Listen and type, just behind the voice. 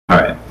All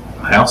right,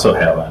 I also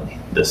have on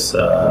this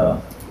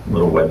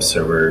little web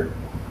server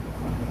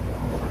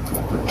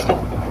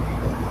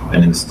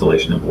an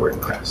installation of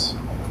WordPress.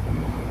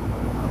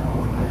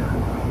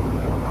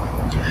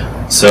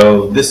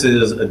 So this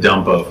is a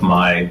dump of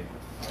my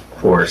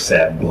poor,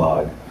 sad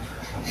blog.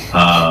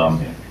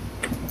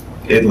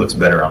 It looks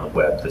better on the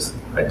web.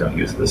 I don't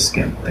use this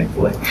skin,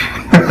 thankfully.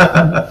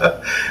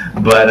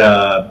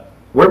 But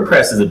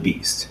WordPress is a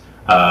beast.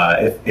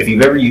 If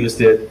you've ever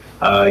used it,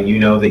 you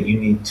know that you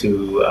need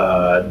to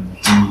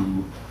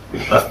do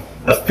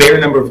a fair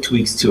number of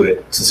tweaks to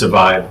it to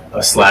survive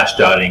a slash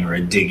dotting or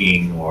a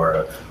digging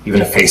or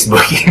even a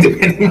Facebooking,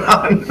 depending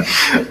on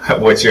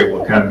what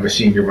kind of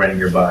machine you're running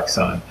your box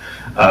on.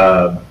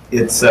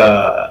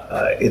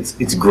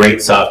 It's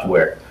great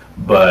software,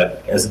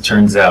 but as it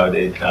turns out,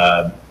 it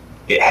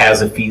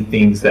has a few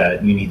things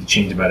that you need to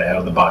change about it out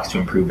of the box to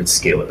improve its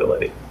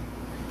scalability.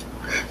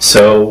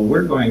 So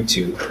we're going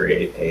to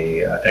create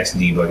a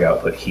Xdebug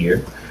output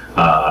here.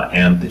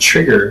 And the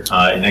trigger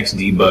in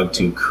Xdebug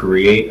to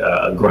create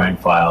a grind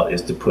file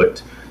is to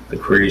put the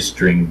query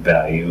string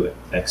value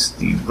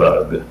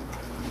Xdebug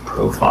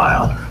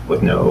profile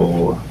with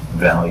no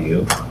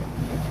value.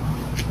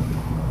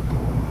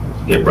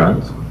 It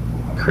runs,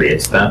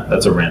 creates that.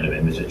 That's a random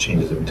image. It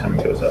changes every time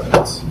it goes up.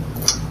 That's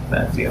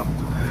that deal.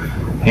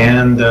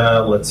 And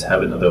let's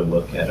have another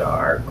look at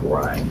our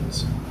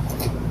grinds.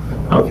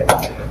 Okay,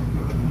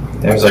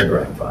 there's our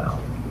grind file.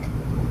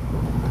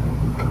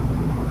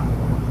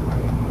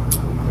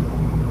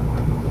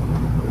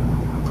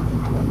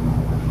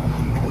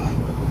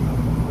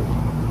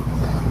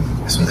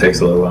 This one takes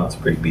a little while. It's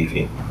pretty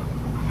beefy.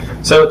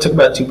 So it took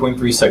about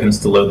 2.3 seconds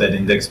to load that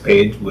index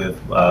page with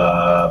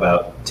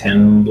about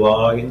 10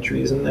 blog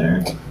entries in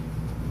there.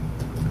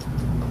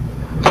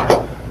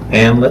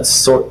 And let's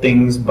sort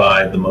things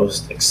by the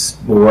most,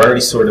 we're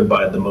already sorted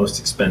by the most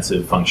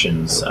expensive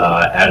functions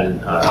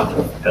added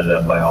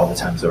up by all the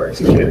times they were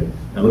executed.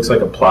 And it looks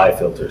like apply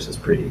filters is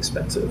pretty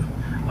expensive.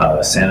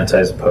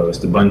 Sanitize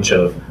post, a bunch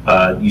of,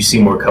 you see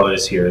more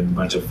colors here, a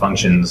bunch of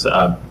functions.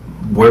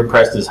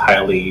 WordPress is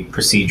highly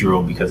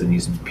procedural because it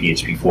needs to be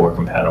PHP 4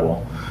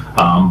 compatible.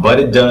 But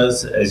it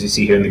does, as you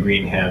see here in the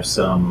green, have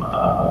some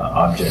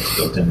objects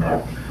built in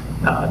there.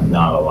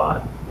 Not a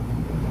lot.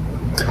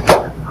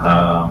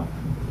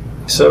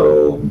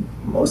 So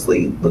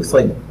mostly looks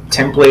like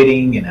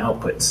templating and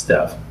output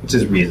stuff, which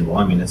is reasonable.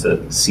 I mean, it's a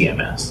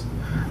CMS.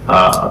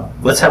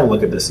 Let's have a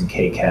look at this in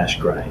Kcache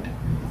grind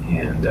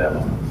and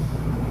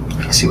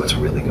see what's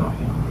really going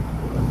on.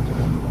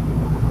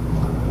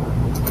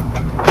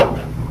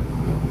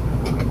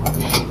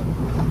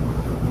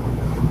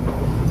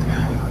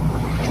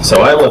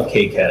 So I love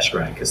Kcache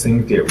grind because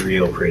things get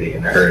real pretty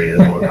in a hurry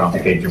the more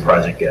complicated your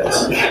project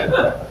gets.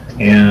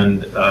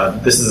 And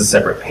this is a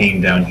separate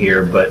pane down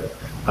here, but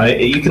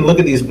you can look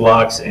at these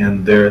blocks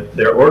and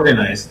they're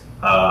organized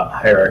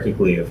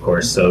hierarchically, of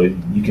course. So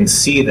you can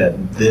see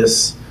that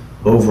this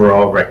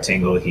overall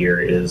rectangle here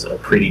is a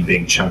pretty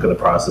big chunk of the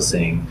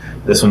processing.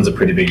 This one's a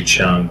pretty big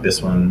chunk,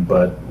 this one,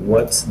 but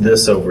what's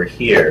this over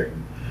here?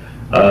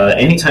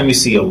 Anytime you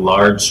see a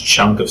large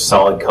chunk of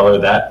solid color,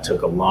 that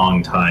took a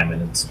long time,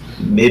 and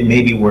it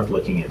may be worth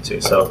looking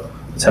into. So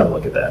let's have a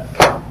look at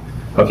that.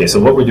 Okay, so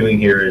what we're doing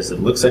here is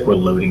it looks like we're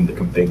loading the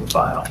config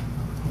file.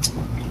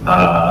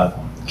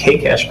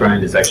 Kcache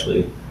grind is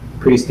actually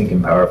pretty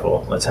stinking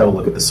powerful. Let's have a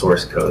look at the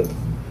source code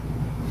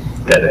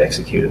that I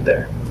executed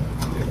there.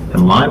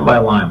 And line by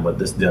line, what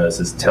this does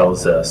is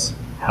tells us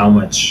how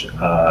much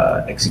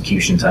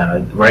execution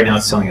time. Right now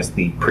it's telling us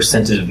the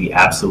percentage of the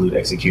absolute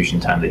execution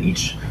time that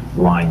each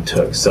line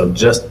took. So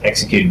just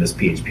executing this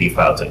PHP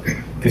file took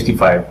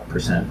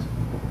 55%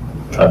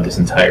 of this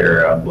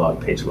entire blog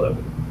page load.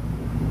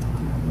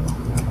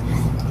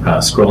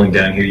 Scrolling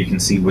down here, you can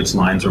see which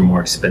lines are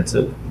more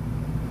expensive.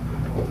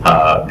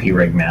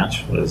 Preg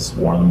match was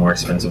one of the more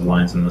expensive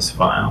lines in this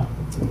file.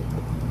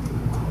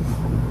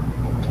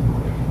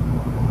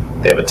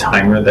 They have a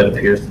timer that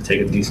appears to take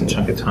a decent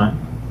chunk of time.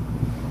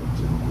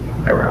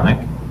 Ironic.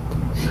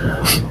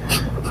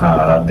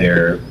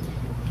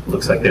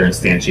 Looks like they're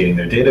instantiating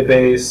their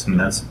database, and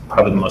that's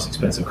probably the most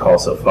expensive call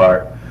so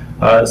far.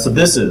 So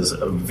this is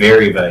a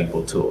very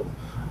valuable tool.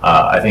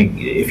 I think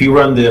if you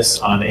run this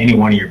on any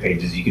one of your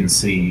pages, you can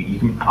see, you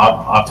can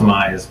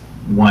optimize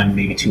one,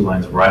 maybe two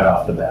lines right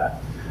off the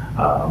bat.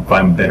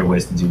 Find better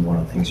ways to do one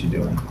of the things you're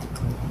doing.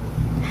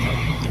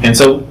 And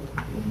so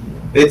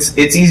it's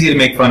easy to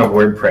make fun of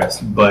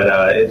WordPress, but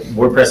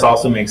WordPress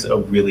also makes a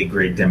really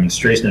great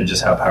demonstration of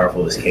just how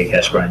powerful this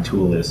Kcache grind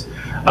tool is.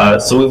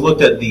 So we've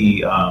looked at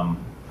the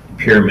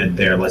pyramid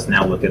there. Let's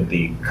now look at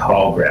the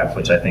call graph,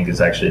 which I think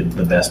is actually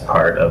the best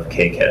part of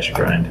Kcache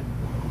grind.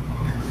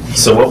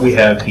 So what we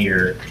have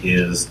here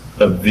is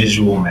a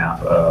visual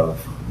map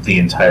of the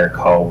entire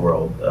call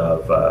world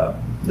of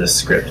this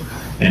script,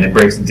 and it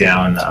breaks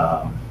down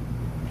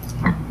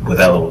with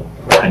that little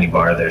tiny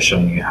bar there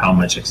showing you how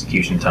much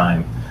execution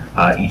time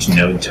each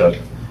node took.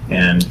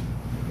 And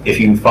if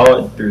you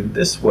follow it through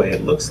this way,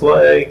 it looks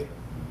like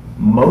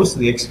most of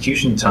the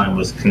execution time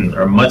was,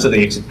 much of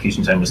the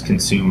execution time was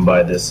consumed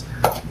by this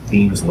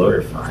themes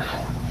loader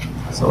file.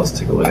 So let's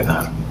take a look at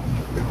that.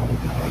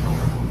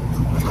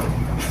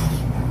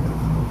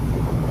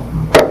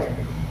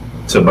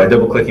 So by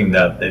double-clicking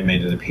that, it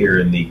made it appear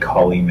in the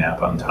callee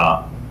map on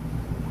top.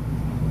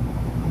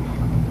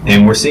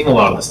 And we're seeing a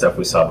lot of the stuff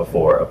we saw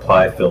before.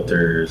 Apply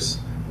filters.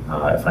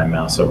 If I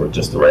mouse over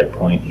just the right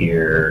point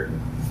here,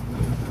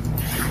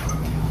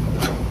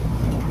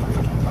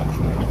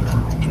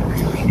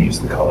 we can use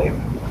the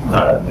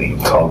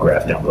call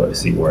graph down below to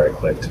see where I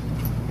clicked.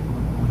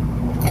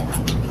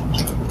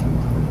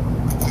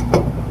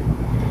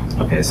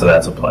 Okay, so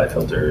that's apply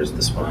filters.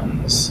 This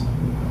one's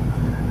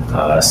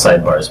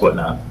sidebars,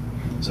 whatnot.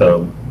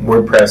 So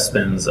WordPress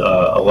spends a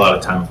lot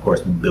of time, of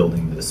course,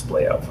 building the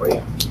display out for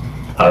you.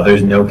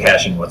 There's no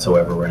caching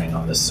whatsoever running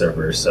on this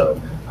server, so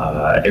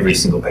every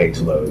single page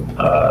load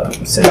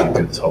sends you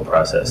through this whole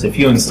process. If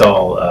you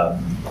install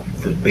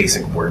the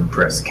basic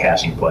WordPress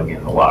caching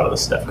plugin, a lot of the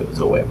stuff goes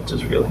away, which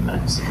is really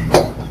nice.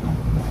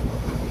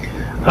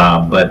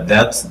 But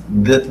that's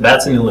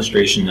an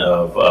illustration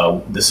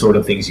of the sort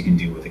of things you can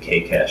do with a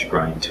Kcache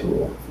grind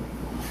tool.